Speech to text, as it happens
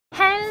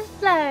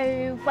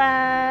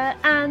Hello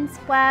and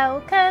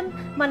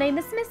welcome. My name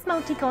is Miss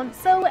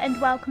Multiconsole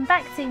and welcome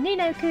back to Ni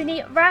No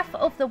Kuni, Wrath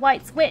of the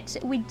White Witch.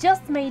 We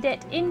just made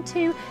it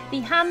into the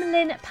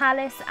Hamelin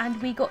Palace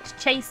and we got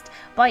chased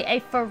by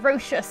a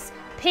ferocious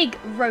pig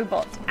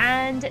robot,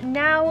 and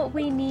now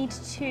we need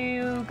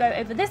to go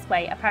over this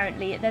way.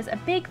 Apparently there's a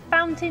big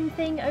fountain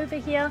thing over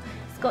here.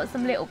 It's got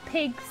some little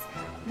pigs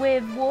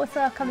with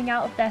water coming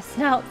out of their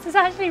snouts. It's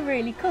actually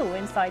really cool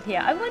inside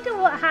here. I wonder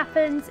what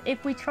happens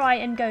if we try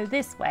and go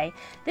this way.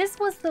 This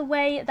was the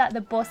way that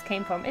the boss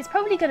came from. It's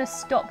probably going to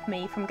stop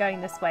me from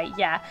going this way.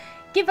 Yeah,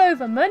 give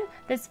over, man.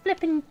 There's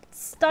flipping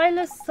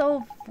stylus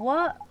of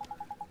what?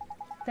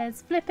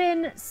 There's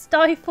flipping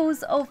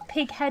stifles of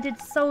pig-headed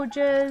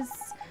soldiers.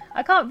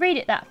 I can't read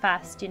it that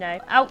fast, you know.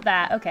 Out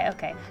there.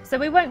 Okay. So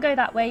we won't go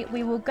that way.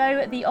 We will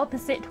go the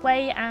opposite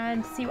way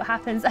and see what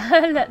happens.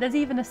 Look, there's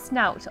even a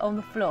snout on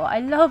the floor. I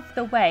love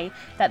the way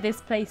that this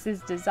place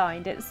is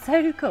designed. It's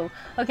so cool.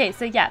 Okay,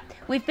 so yeah,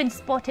 we've been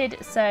spotted.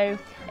 So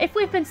if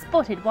we've been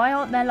spotted, why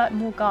aren't there like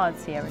more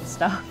guards here and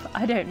stuff?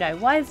 I don't know.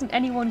 Why hasn't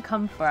anyone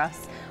come for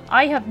us?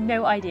 I have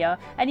no idea.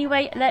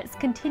 Anyway, let's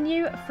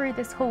continue through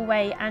this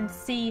hallway and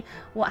see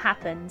what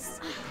happens.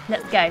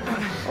 Let's go.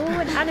 Oh,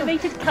 an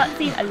animated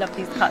cutscene. I love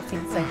these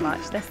cutscenes so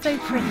much. They're so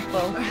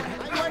prettiful. Don't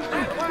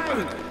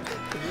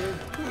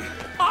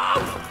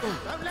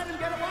let him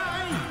get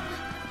away!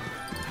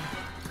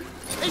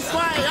 This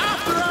way,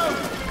 after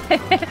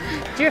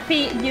him!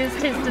 Drippy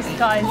used his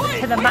disguise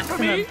to the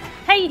maximum.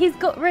 Hey, he's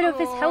got rid of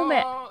his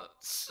helmet.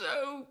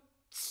 So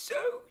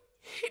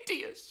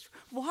hideous.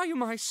 Why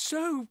am I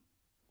so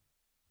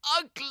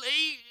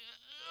ugly?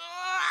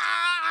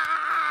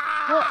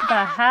 What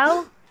the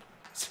hell?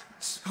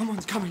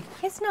 Someone's coming.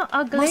 He's not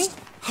ugly.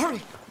 Hurry.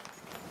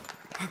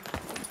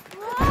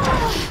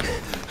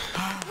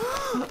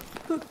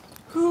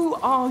 Who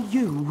are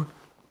you?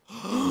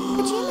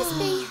 But you must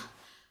be...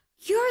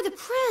 You're the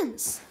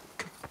prince.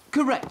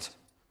 Correct.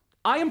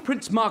 I am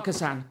Prince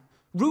Marcassin,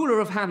 ruler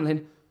of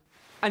Hamelin.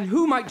 And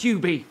who might you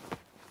be?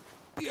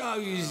 Oh,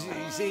 you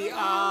see,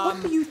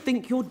 What do you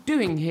think you're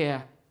doing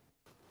here?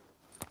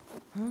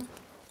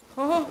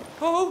 Huh?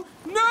 Oh,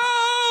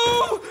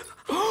 no!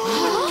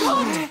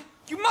 Oh, my God!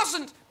 You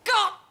mustn't!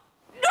 God!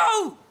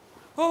 No!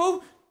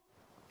 Oh,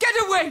 get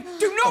away!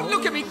 Do not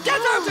look at me!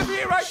 Get out of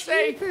here, I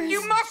say!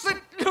 You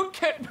mustn't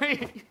look at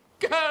me!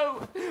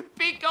 Go!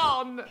 Be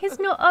gone! He's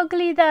not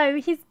ugly though,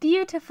 he's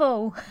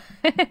beautiful.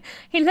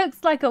 He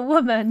looks like a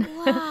woman.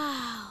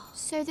 Wow.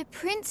 So the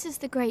prince is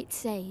the great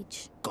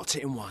sage. Got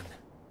it in one.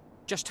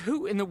 Just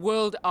who in the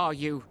world are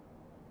you?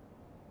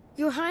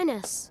 Your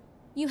Highness.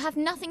 You have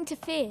nothing to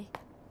fear.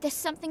 There's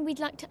something we'd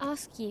like to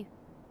ask you.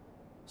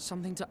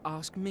 Something to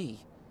ask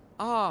me?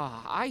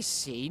 Ah, I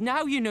see.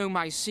 Now you know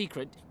my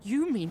secret.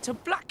 You mean to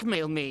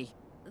blackmail me?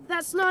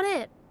 That's not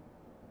it.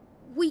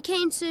 We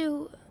came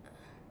to...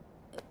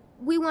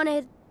 We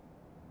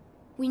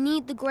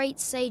need the great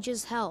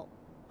sage's help.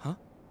 Huh?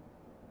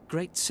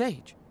 Great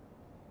sage?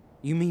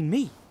 You mean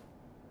me?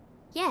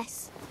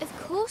 Yes, of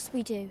course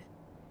we do.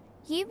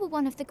 You were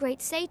one of the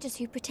great sages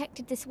who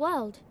protected this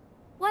world,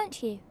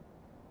 weren't you?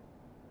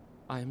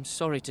 I am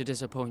sorry to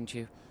disappoint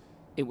you.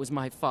 It was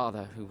my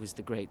father who was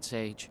the great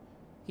sage.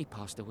 He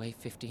passed away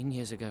 15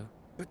 years ago.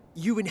 But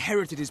you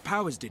inherited his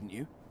powers, didn't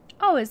you?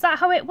 Oh, is that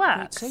how it Great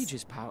works?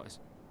 sage's powers?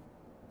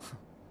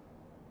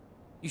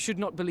 You should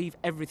not believe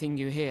everything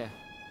you hear.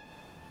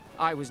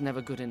 I was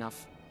never good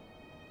enough.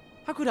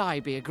 How could I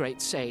be a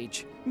great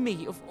sage?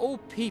 Me, of all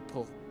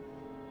people.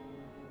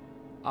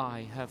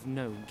 I have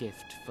no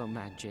gift for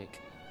magic.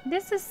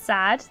 This is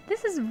sad.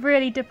 This is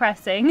really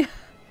depressing.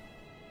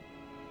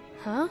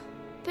 Huh?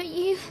 But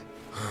you...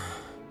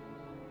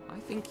 I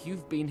think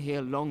you've been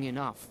here long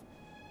enough.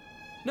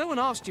 No one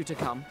asked you to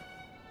come.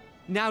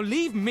 Now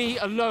leave me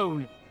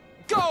alone.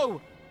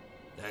 Go!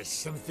 There's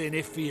something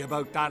iffy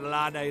about that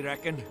lad, I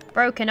reckon.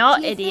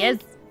 Broken-hearted he is.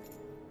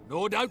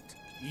 No doubt,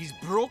 he's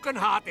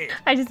broken-hearted.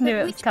 I just knew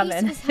it was Which piece coming.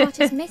 of his heart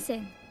is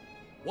missing?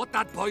 What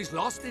that boy's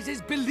lost is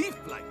his belief,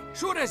 like.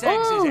 Sure as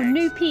eggs is Oh, eggs.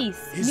 new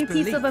piece. His New piece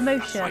belief, of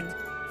emotion. that's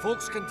right.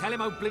 Folks can tell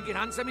him how blinking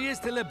handsome he is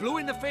till they're blue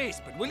in the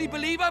face, but will he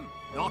believe him?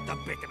 Not a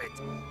bit of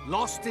it.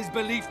 Lost his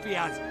belief he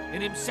has,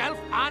 in himself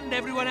and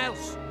everyone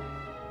else.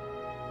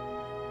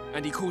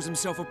 And he calls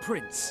himself a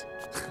prince.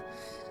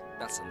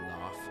 That's a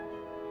laugh.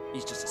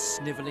 He's just a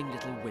snivelling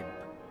little wimp.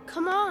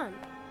 Come on.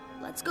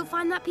 Let's go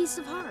find that piece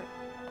of heart.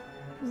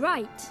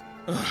 Right.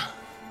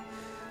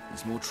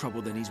 He's more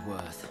trouble than he's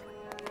worth.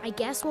 I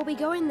guess we'll be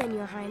going then,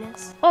 Your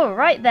Highness.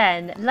 Alright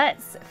then,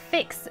 let's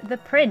fix the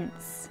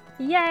prince.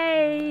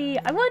 Yay!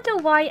 I wonder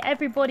why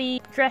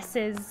everybody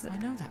dresses I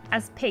know that man,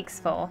 as pigs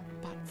for.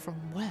 but from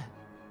where?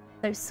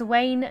 So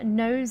Swain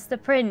knows the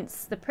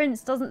prince. The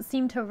prince doesn't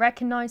seem to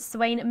recognise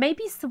Swain.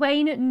 Maybe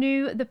Swain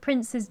knew the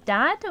prince's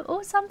dad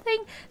or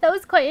something? That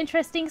was quite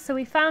interesting. So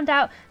we found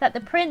out that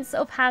the Prince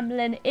of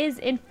Hamelin is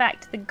in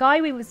fact the guy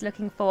we was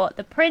looking for.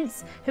 The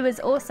prince who is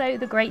also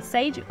the great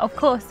sage. Of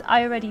course,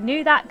 I already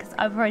knew that because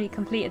I've already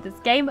completed this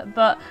game.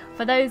 But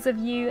for those of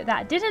you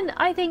that didn't,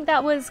 I think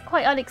that was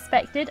quite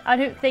unexpected. I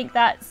don't think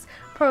that's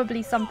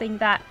probably something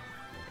that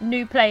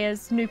new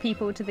players, new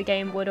people to the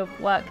game would have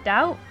worked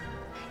out.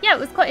 Yeah, it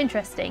was quite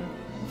interesting.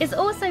 It's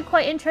also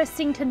quite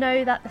interesting to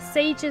know that the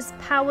sages'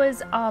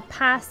 powers are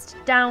passed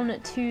down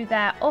to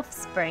their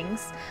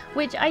offsprings,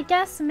 which I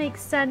guess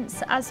makes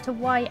sense as to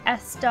why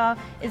Esther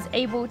is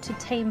able to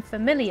tame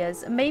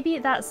familiars. Maybe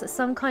that's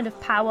some kind of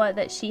power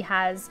that she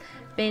has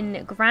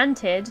been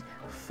granted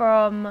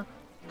from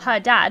her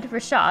dad,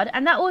 Rashad,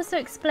 and that also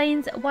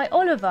explains why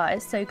Oliver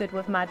is so good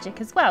with magic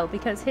as well,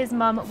 because his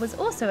mum was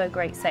also a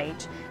great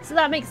sage. So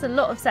that makes a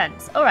lot of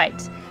sense.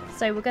 Alright,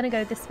 so we're going to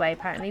go this way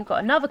apparently. We've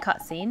got another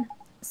cutscene.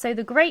 So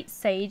the great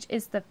sage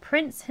is the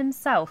prince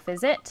himself,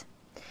 is it?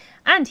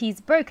 And he's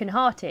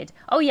broken-hearted.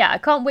 Oh yeah, I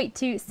can't wait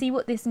to see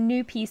what this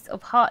new piece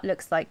of heart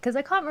looks like, because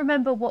I can't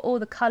remember what all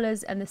the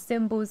colours and the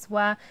symbols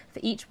were for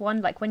each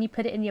one, like when you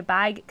put it in your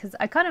bag, because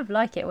I kind of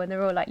like it when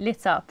they're all like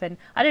lit up, and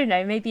I don't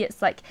know, maybe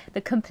it's like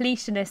the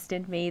completionist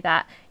in me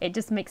that it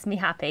just makes me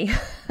happy.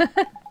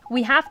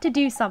 We have to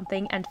do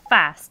something, and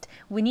fast.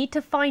 We need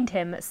to find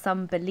him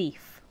some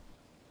belief.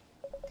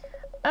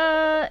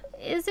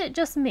 Is it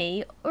just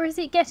me, or is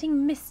it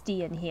getting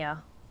misty in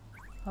here?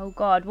 Oh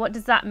god, what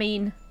does that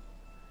mean?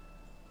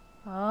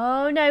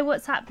 Oh no,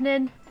 what's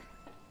happening?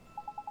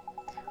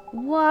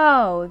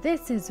 Whoa,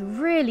 this is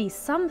really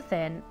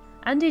something.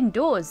 And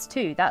indoors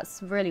too,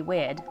 that's really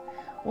weird.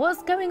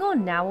 What's going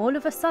on now all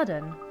of a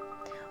sudden?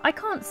 I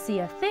can't see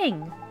a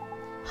thing.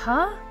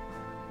 Huh?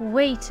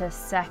 Wait a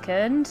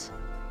second.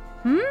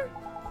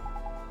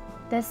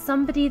 There's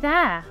somebody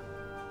there.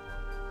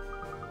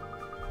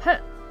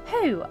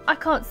 Who? I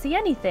can't see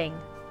anything.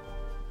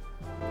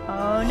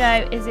 Oh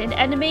no, is it an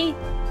enemy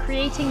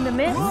creating the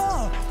mist?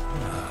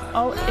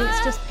 Oh,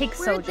 it's just pig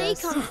soldiers. Where'd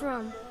they come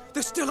from?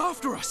 They're still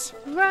after us.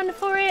 Run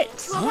for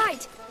it. You're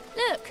right.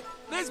 Look.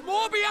 There's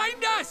more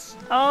behind us!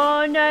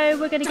 Oh no,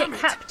 we're going to get Damn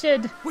it.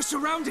 captured. We're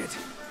surrounded.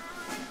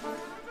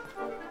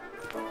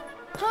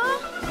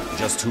 Huh?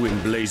 Just who in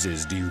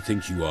blazes do you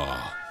think you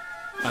are?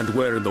 And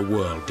where in the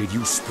world did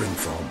you spring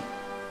from?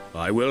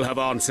 I will have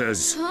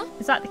answers. Huh?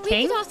 Is that the We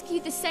king? could ask you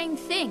the same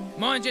thing.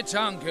 Mind your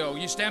tongue, girl.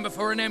 You stand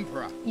before an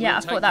emperor. Yeah, We'll I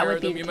take thought that care would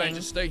of be them, the Your king.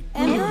 Majesty.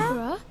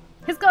 Emperor?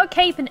 He's got a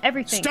cape and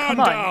everything. Stand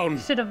Come on. down!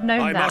 Should have known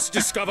I that. must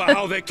discover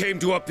how they came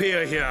to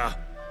appear here.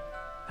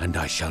 And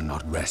I shall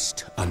not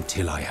rest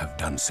until I have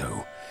done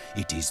so.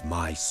 It is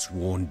my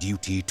sworn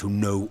duty to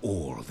know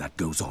all that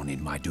goes on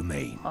in my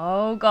domain.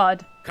 Oh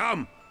god.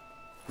 Come,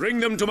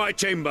 bring them to my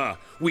chamber.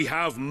 We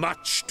have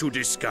much to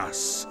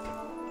discuss.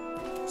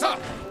 Sir!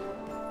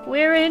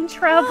 We're in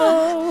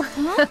trouble.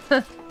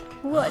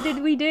 What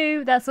did we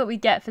do? That's what we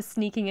get for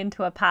sneaking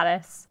into a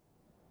palace.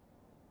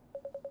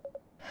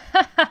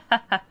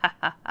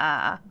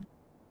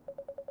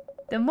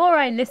 The more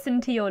I listen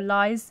to your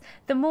lies,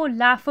 the more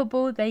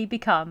laughable they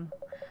become.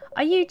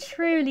 Are you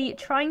truly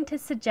trying to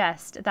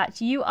suggest that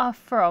you are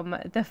from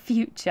the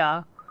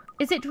future?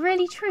 Is it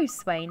really true,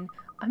 Swain?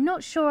 I'm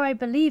not sure I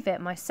believe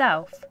it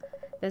myself.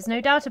 There's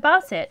no doubt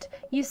about it.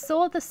 You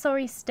saw the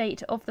sorry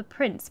state of the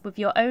prince with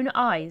your own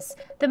eyes.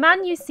 The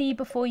man you see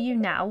before you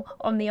now,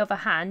 on the other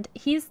hand,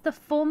 he's the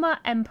former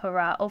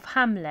emperor of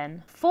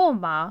Hamlin.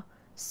 Former?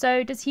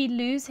 So does he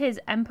lose his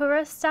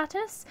emperor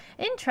status?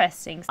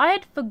 Interesting. I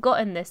had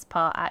forgotten this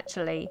part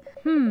actually.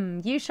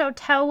 You shall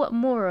tell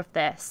more of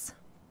this.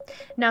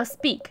 Now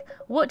speak.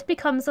 What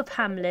becomes of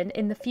Hamlin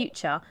in the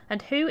future,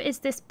 and who is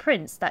this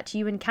prince that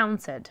you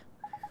encountered?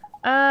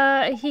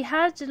 He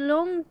had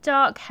long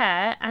dark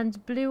hair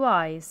and blue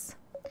eyes.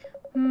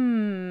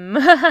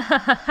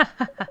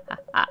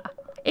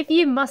 If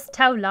you must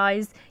tell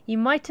lies, you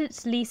might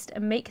at least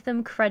make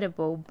them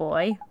credible,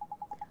 boy.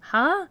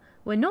 Huh?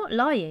 We're not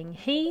lying.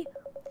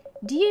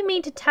 Do you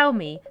mean to tell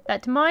me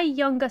that my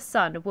younger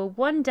son will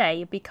one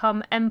day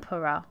become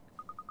emperor?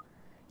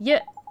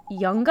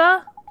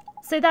 Younger?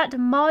 So that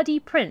Mardi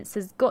prince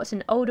has got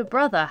an older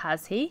brother,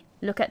 has he?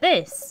 Look at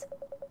this.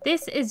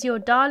 This is your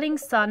darling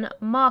son,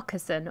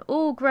 Marcassin,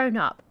 all grown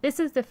up. This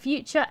is the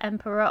future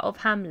emperor of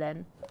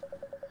Hamlin.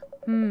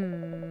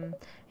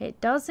 It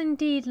does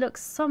indeed look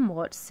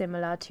somewhat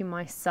similar to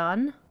my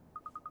son.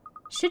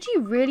 Should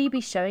you really be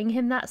showing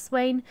him that,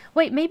 Swain?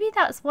 Wait, maybe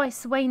that's why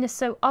Swain is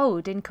so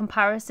old in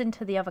comparison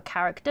to the other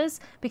characters,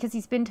 because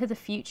he's been to the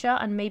future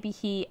and maybe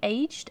he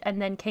aged and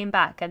then came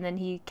back and then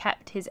he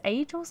kept his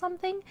age or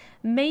something?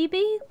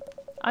 Maybe?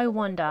 I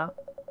wonder.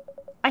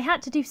 I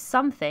had to do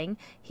something.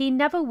 He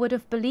never would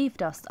have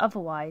believed us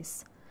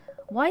otherwise.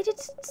 Why did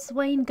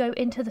Swain go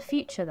into the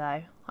future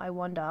though? I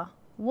wonder.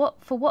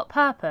 For what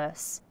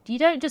purpose? You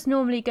don't just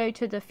normally go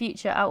to the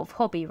future out of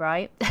hobby,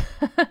 right?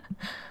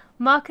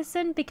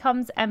 Marcassin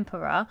becomes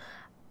emperor,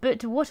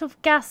 but what of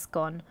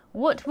Gascon?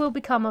 What will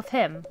become of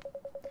him?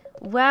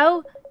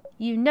 Well,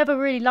 you never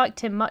really liked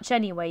him much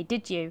anyway,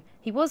 did you?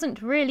 He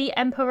wasn't really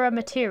emperor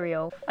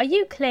material. Are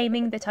you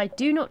claiming that I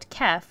do not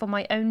care for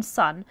my own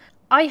son?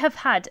 I have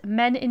had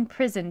men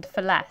imprisoned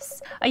for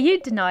less. Are you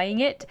denying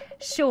it?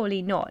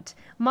 Surely not.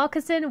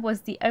 Marcassin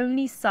was the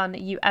only son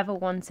you ever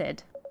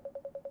wanted.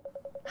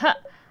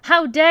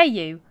 How dare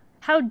you?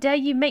 How dare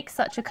you make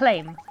such a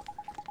claim?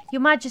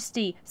 Your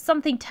Majesty,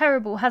 something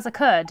terrible has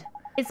occurred.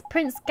 It's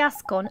Prince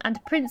Gascon and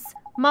Prince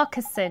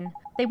Marcassin.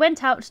 They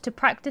went out to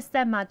practice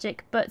their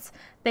magic, but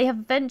they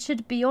have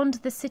ventured beyond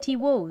the city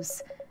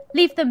walls.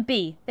 Leave them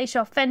be. They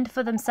shall fend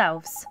for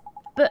themselves.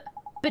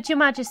 But Your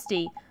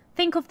Majesty,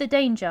 think of the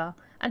danger,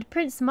 and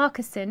Prince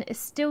Marcassin is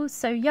still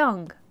so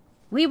young.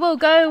 We will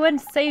go and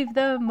save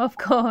them, of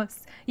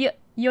course.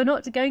 You're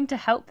not going to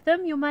help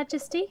them, Your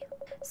Majesty?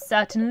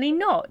 Certainly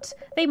not.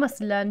 They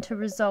must learn to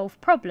resolve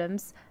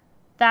problems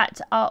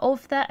that are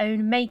of their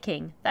own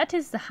making. That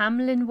is the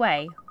Hamelin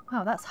way.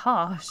 Wow, that's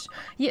harsh.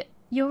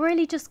 You're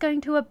really just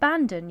going to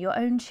abandon your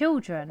own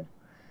children?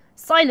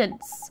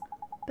 Silence!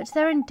 But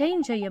they're in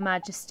danger, Your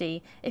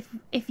Majesty.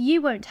 If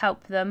you won't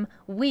help them,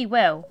 we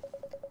will.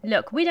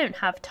 Look, we don't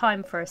have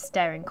time for a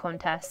staring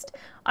contest.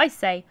 I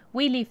say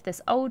we leave this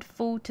old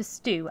fool to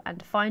stew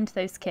and find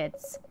those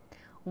kids.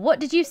 What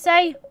did you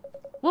say?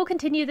 We'll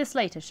continue this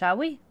later, shall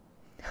we?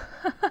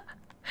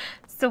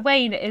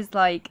 Swain is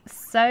like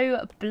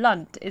so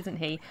blunt, isn't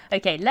he?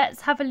 Okay,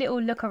 let's have a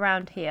little look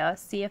around here,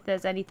 see if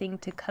there's anything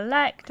to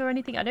collect or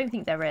anything. I don't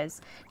think there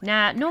is.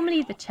 Nah,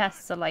 normally the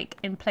chests are like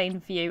in plain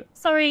view.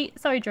 Sorry,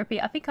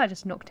 Drippy, I think I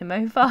just knocked him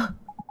over.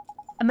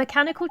 A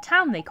mechanical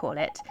town, they call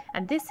it,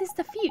 and this is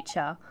the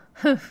future.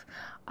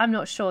 I'm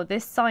not sure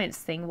this science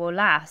thing will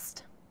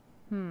last.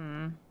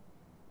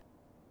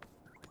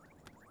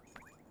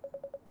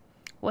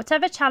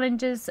 Whatever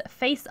challenges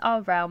face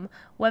our realm,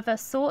 whether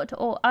sought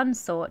or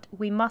unsought,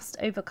 we must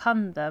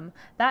overcome them.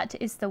 That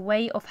is the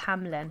way of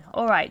Hamelin.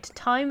 Alright,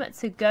 time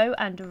to go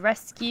and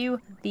rescue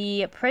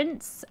the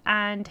prince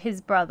and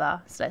his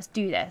brother. So let's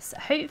do this.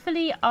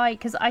 Hopefully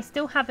because I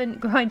still haven't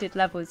grinded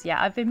levels yet.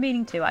 I've been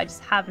meaning to, I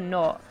just have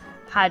not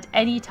had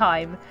any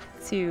time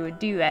to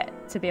do it,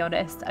 to be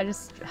honest. I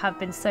just have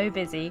been so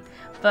busy,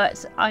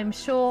 but I'm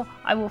sure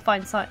I will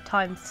find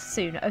time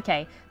soon.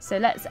 Okay, so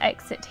let's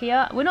exit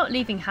here. We're not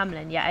leaving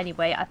Hamelin yet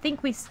anyway. I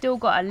think we've still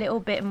got a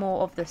little bit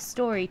more of the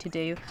story to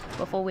do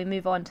before we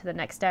move on to the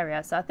next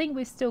area, so I think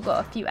we've still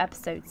got a few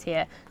episodes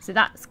here, so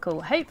that's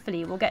cool.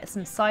 Hopefully we'll get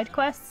some side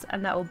quests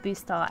and that will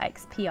boost our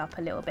XP up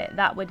a little bit.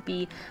 That would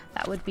be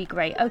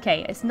great.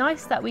 Okay, it's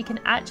nice that we can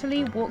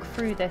actually walk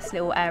through this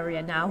little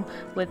area now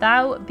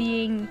without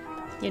being,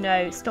 you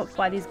know, stopped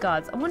by these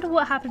guards. I wonder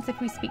what happens if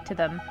we speak to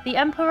them. The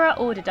Emperor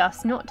ordered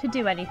us not to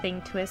do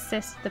anything to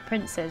assist the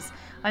princes.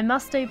 I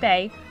must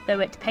obey,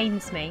 though it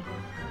pains me.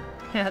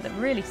 Yeah, that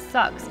really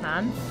sucks,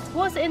 man.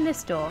 What's in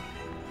this door?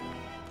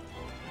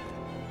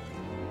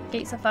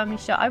 Gates are firmly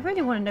shut. I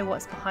really want to know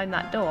what's behind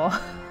that door.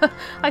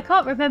 I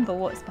can't remember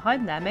what's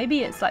behind there.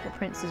 Maybe it's like the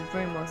prince's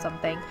room or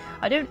something.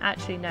 I don't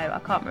actually know. I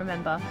can't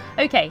remember.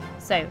 Okay,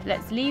 so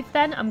let's leave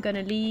then. I'm going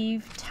to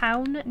leave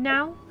town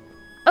now.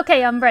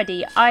 Okay, I'm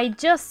ready. I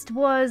just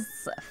was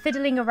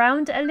fiddling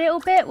around a little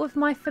bit with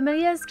my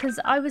familiars because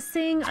I was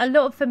seeing a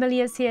lot of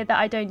familiars here that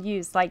I don't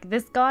use. Like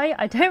this guy,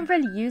 I don't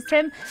really use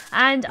him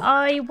and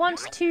I want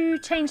to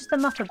change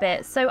them up a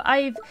bit. So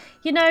I've,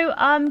 you know,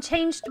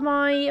 changed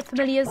my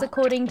familiars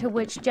according to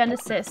which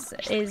Genesis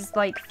is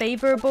like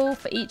favourable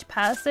for each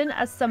person.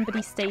 As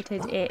somebody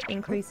stated, it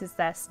increases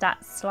their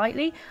stats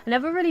slightly. I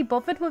never really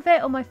bothered with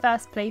it on my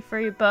first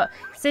playthrough, but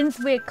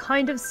since we're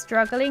kind of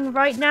struggling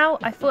right now,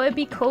 I thought it'd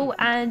be cool,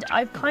 and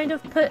I've kind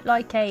of put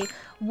like a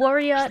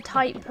warrior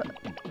type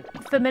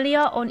familiar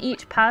on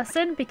each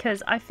person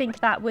because I think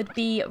that would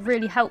be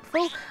really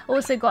helpful.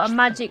 Also got a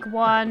magic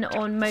one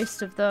on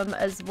most of them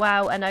as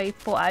well, and I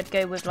thought I'd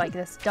go with like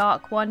this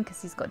dark one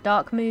because he's got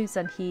dark moves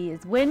and he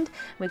is wind.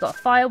 We got a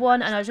fire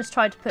one, and I just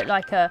tried to put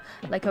like a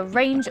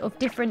range of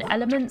different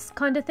elements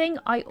kind of thing.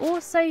 I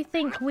also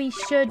think we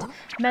should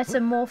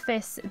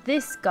metamorphose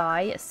this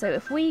guy, so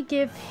if we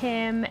give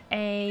him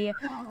a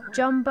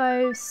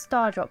jumbo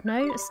star drop,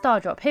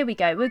 here we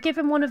go, we'll give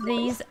him one of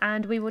these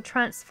and we will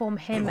transform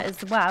him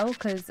as well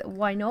because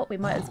why not, we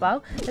might as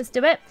well. Let's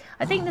do it.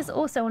 I think this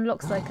also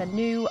unlocks like a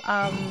new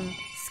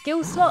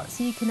skill slot,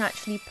 so you can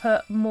actually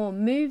put more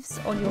moves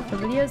on your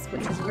familiars,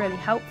 which is really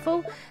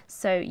helpful.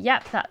 So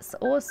yep, that's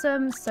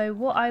awesome. So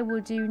what I will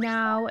do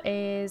now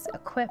is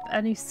equip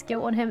a new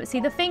skill on him.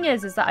 See, the thing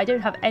is that I don't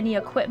have any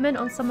equipment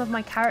on some of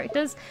my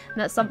characters, and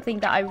that's something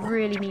that I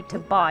really need to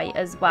buy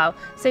as well.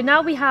 So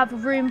now we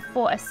have room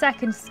for a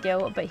second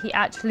skill, but he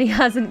actually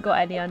hasn't got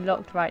any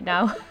unlocked right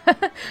now.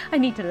 I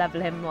need to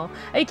level him more.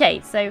 Okay,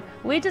 so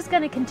we're just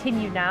going to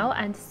continue now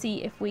and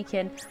see if we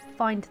can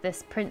find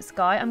this prince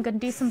guy. I'm going to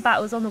do some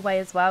battles on the way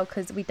as well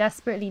because we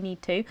desperately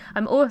need to.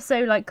 I'm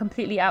also like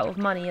completely out of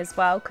money as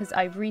well because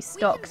I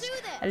restocked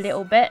a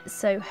little bit,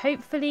 so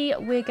hopefully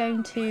we're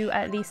going to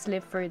at least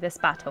live through this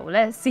battle.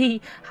 Let's see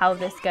how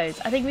this goes.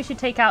 I think we should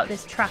take out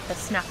this tracker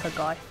snapper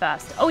guy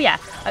first. Oh yeah,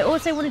 I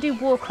also want to do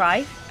war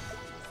cry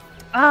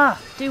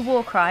do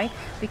War Cry,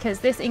 because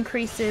this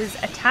increases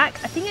attack.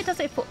 I think it does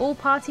it for all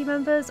party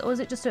members, or does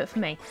it just do it for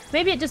me?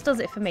 Maybe it just does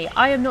it for me.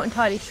 I am not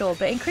entirely sure,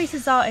 but it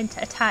increases our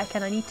attack,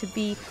 and I need to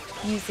be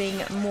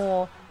using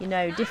more, you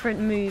know, different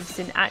moves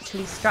and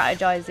actually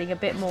strategizing a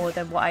bit more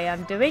than what I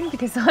am doing,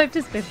 because I've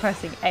just been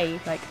pressing A,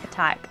 like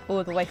attack,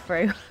 all the way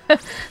through.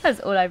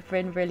 That's all I've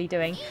been really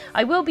doing.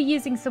 I will be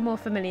using some more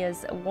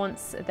familiars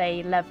once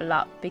they level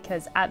up,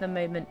 because at the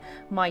moment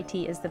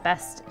Mighty is the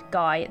best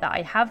guy that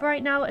I have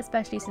right now,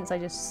 especially since I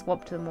just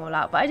swapped them all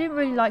out. But I didn't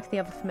really like the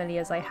other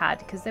familiars I had,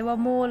 because they were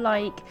more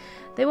like,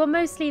 they were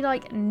mostly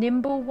like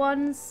nimble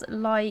ones,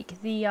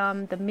 like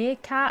the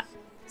meerkat.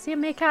 Is he a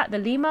meerkat? The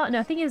lemur? No,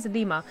 I think he was a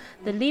lemur.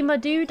 The lemur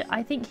dude,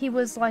 I think he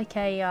was like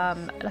a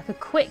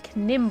quick,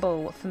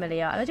 nimble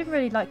familiar, and I didn't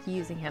really like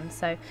using him.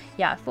 So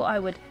yeah, I thought I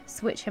would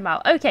switch him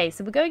out. Okay,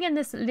 so we're going in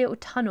this little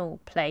tunnel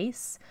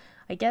place.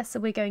 I guess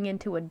we're going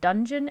into a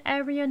dungeon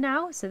area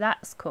now, so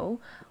that's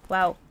cool.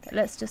 Well,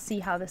 let's just see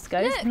how this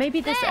goes. Look,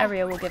 maybe this there.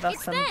 area will give us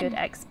It's some them. good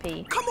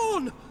XP. Come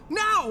on,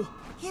 now!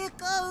 Here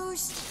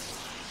goes.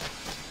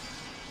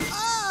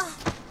 Ah,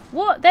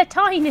 What? They're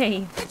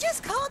tiny! I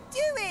just can't do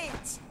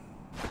it.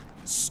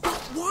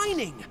 Stop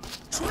whining!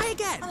 Try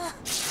again!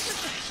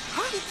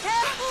 Be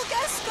careful,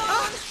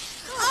 Gascon.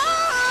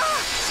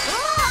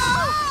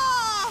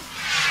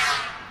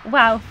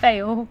 Wow,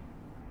 fail.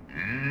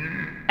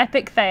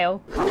 Epic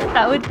fail.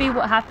 That would be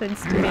what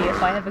happens to me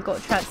if I ever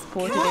got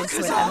transported into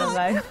an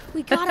MMO.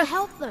 We gotta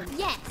help them.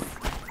 Yes.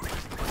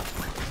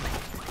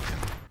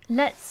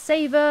 Let's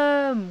save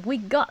them. We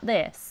got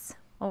this.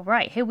 All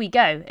right, here we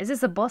go. Is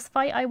this a boss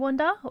fight, I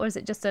wonder? Or is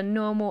it just a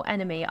normal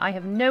enemy? I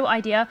have no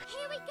idea.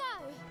 Here we go.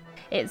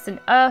 It's an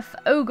earth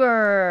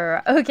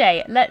ogre.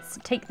 Okay, let's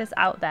take this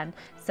out then.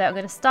 So I'm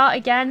going to start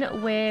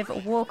again with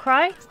War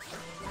Cry.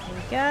 Here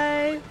we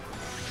go.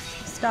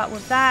 Start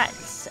with that.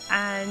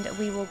 And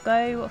we will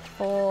go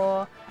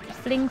for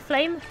Fling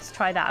Flame. Let's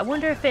try that. I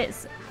wonder if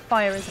its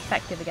fire is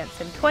effective against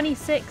him.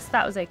 26,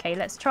 that was okay.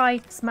 Let's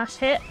try Smash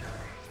Hit.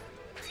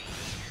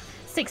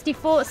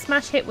 64,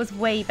 Smash Hit was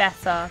way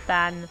better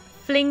than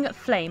Fling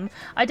Flame.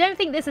 I don't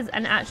think this is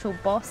an actual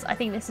boss. I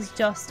think this is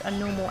just a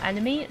normal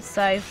enemy.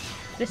 So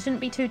this shouldn't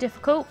be too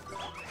difficult.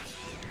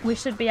 We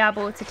should be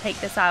able to take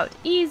this out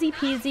easy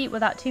peasy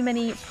without too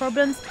many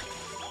problems.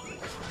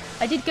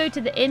 I did go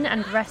to the inn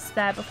and rest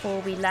there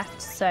before we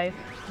left, so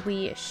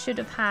we should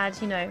have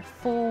had, you know,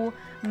 full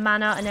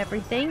mana and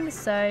everything,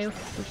 so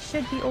we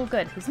should be all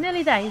good. He's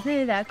nearly there, he's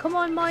nearly there. Come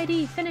on,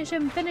 Mighty, finish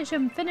him, finish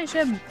him, finish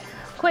him.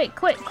 Quick,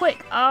 quick,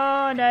 quick.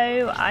 Oh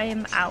no, I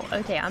am out.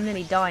 Okay, I'm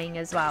nearly dying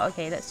as well.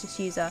 Okay, let's just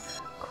use a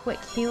quick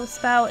heal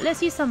spell.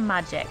 Let's use some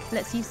magic.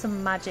 Let's use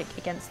some magic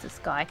against this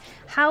guy.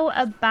 How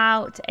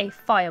about a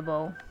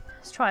fireball?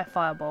 Let's try a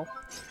fireball.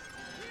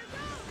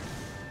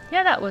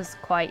 Yeah, that was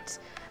quite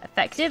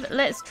effective.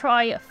 Let's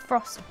try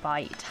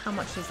Frostbite. How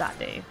much does that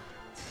do?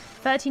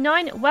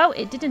 39. Well,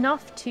 it did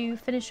enough to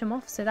finish him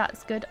off, so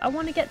that's good. I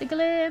want to get the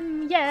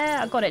glim.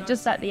 Yeah, I got it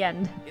just at the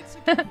end.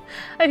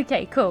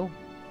 Okay, cool.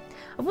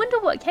 I wonder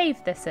what cave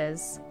this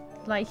is.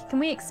 Like, can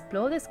we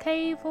explore this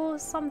cave or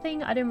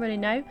something? I don't really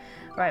know.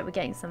 Right, we're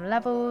getting some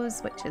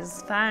levels, which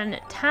is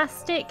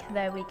fantastic.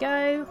 There we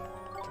go.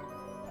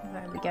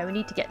 There we go. We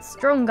need to get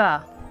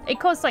stronger. It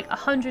costs like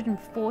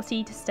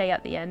 140 to stay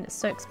at the end. It's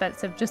so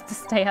expensive just to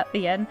stay at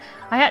the end.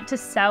 I had to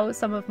sell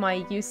some of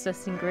my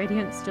useless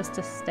ingredients just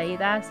to stay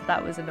there, so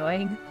that was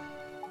annoying.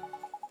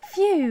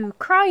 Phew,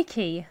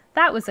 crikey.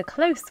 That was a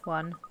close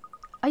one.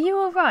 Are you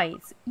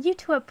alright? You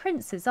two are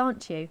princes,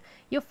 aren't you?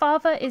 Your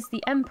father is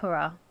the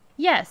emperor.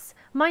 Yes,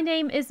 my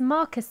name is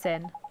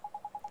Marcassin.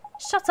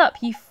 Shut up,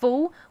 you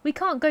fool. We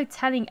can't go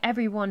telling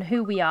everyone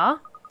who we are.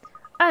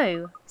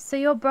 Oh, so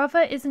your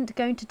brother isn't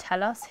going to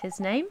tell us his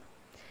name?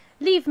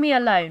 Leave me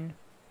alone.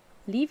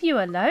 Leave you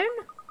alone?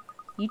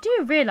 You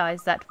do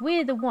realise that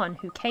we're the one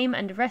who came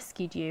and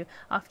rescued you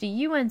after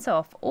you went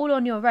off all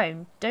on your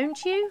own,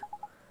 don't you?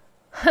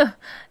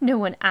 No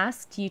one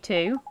asked you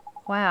to.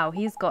 Wow,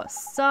 he's got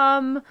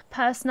some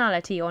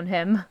personality on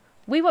him.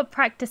 We were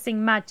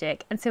practicing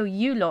magic until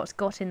you lot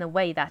got in the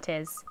way, that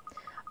is.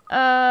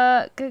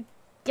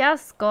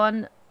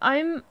 Gascon,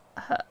 I'm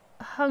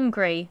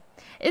hungry.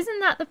 Isn't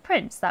that the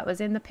prince that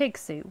was in the pig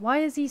suit? Why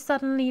is he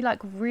suddenly,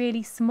 like,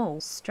 really small?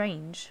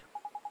 Strange.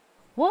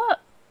 What?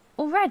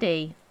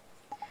 Already?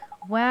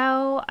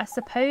 Well, I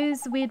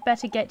suppose we'd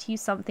better get you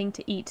something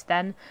to eat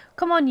then.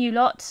 Come on, you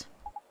lot.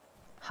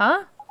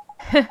 Huh?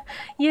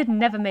 You'd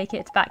never make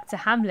it back to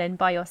Hamlin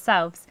by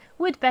yourselves.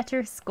 We'd better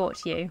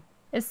escort you.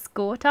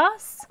 Escort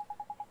us?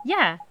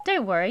 Yeah,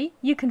 don't worry.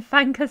 You can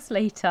thank us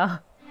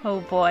later. Oh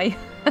boy.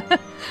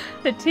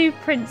 The two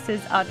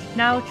princes are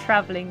now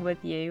travelling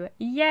with you.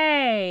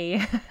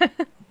 Yay!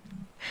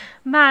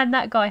 Man,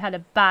 that guy had a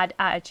bad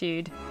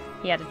attitude.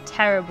 He had a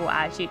terrible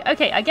attitude.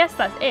 Okay, I guess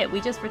that's it.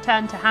 We just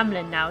returned to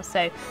Hamlin now,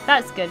 so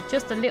that's good.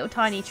 Just a little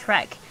tiny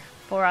trek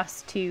for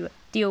us to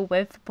deal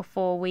with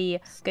before we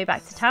go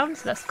back to town,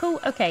 so that's cool.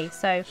 Okay,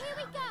 so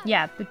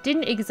yeah, we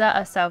didn't exert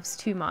ourselves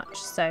too much,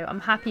 so I'm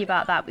happy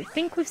about that. We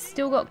think we've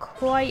still got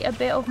quite a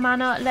bit of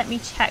mana. Let me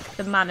check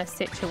the mana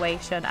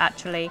situation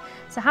actually.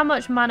 So how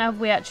much mana have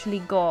we actually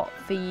got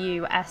for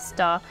you,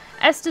 Esther?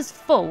 Esther's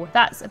full.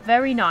 That's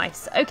very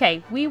nice.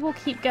 Okay, we will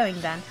keep going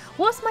then.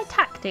 What's my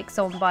tactics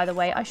on, by the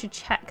way? I should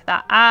check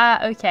that.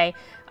 Okay.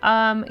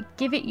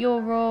 Give it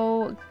your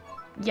all.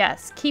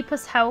 Yes, keep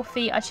us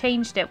healthy. I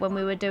changed it when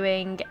we were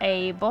doing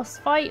a boss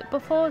fight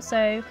before,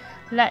 so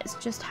let's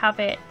just have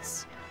it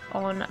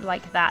on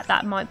like that.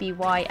 That might be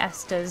why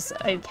Esther's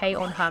okay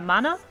on her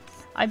mana,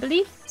 I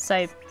believe.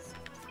 So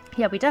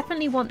yeah, we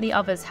definitely want the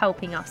others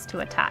helping us to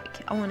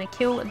attack. I want to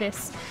kill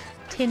this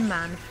Tin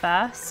Man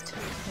first.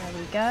 There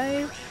we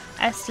go.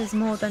 Esther's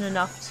more than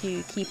enough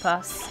to keep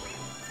us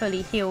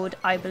fully healed,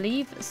 I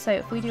believe. So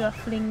if we do a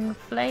Fling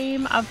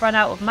Flame, I've run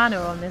out of mana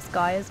on this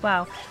guy as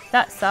well.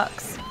 That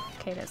sucks.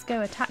 Okay, let's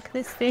go attack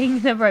this thing.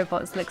 The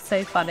robots look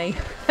so funny.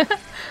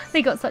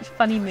 They got such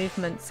funny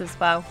movements as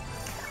well.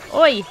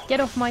 Oi, get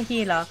off my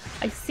healer.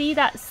 I see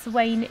that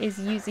Swain is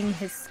using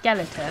his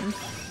skeleton,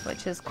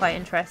 which is quite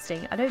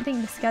interesting. I don't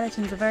think the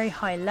skeleton's a very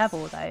high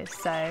level though,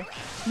 so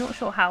not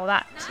sure how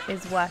that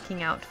is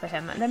working out for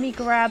him. Let me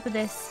grab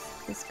this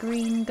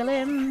green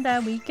glim.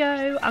 There we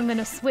go. I'm going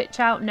to switch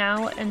out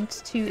now and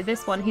to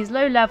this one. He's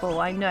low level,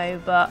 I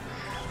know, but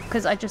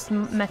because I just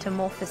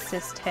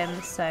metamorphosed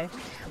him, so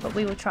but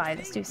we will try.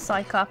 Let's do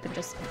Psych Up and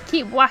just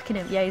keep whacking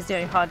him. Yeah, he's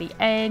doing hardly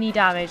any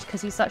damage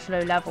because he's such low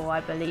level,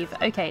 I believe.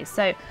 Okay,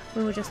 so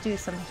we will just do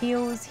some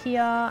heals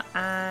here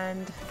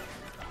and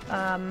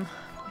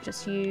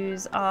just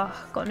use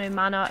got no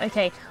mana.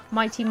 Okay,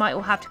 Mighty Might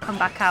will have to come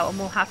back out and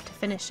we'll have to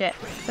finish it.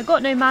 I've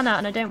got no mana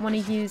and I don't want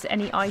to use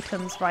any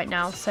items right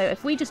now, so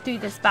if we just do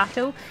this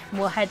battle and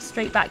we'll head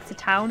straight back to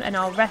town and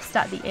I'll rest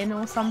at the inn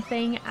or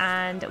something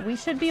and we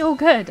should be all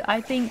good.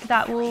 I think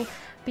that will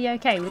be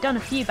okay. We've done a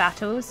few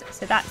battles,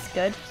 so that's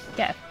good.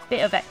 Get a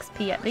bit of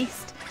XP at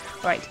least.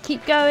 Right,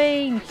 keep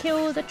going.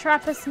 Kill the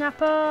Trapper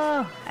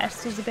Snapper.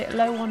 Esther's a bit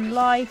low on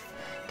life.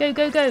 Go,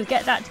 go, go.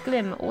 Get that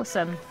glim.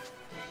 Awesome.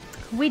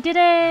 We did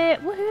it!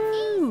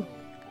 Woohoo!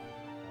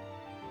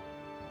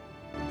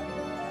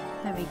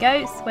 There we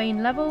go,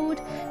 Swain leveled.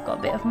 Got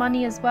a bit of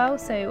money as well,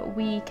 so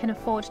we can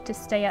afford to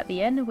stay at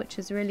the inn, which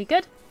is really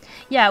good.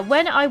 Yeah,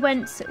 when I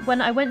went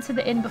to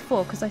the inn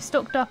before, because I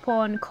stocked up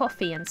on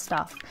coffee and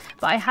stuff,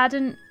 but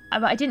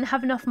I didn't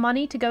have enough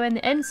money to go in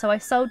the inn, so I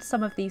sold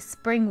some of these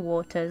spring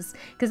waters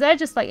because they're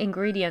just like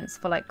ingredients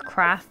for like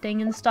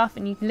crafting and stuff,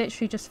 and you can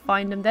literally just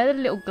find them. They're the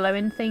little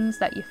glowing things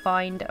that you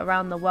find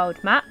around the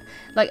world map.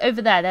 Like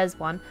over there's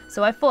one.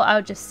 So I thought I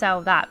would just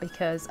sell that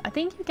because I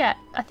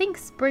think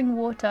spring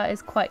water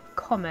is quite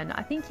common.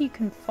 I think you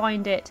can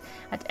find it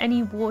at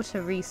any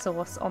water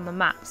resource on the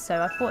map.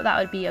 So I thought that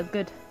would be a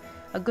good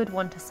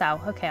one to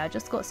sell. Okay, I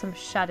just got some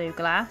shadow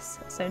glass.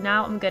 So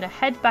now I'm going to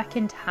head back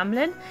into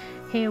Hamlin.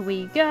 Here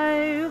we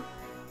go.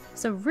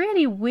 It's a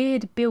really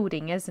weird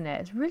building, isn't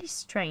it? It's really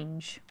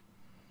strange.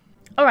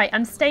 Alright,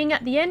 I'm staying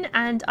at the inn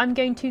and I'm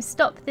going to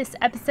stop this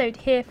episode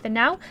here for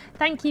now.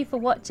 Thank you for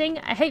watching.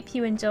 I hope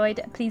you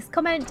enjoyed. Please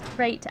comment,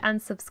 rate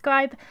and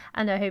subscribe,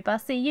 and I hope I'll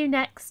see you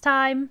next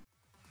time.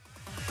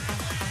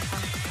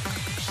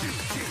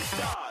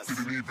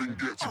 Didn't even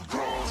get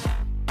to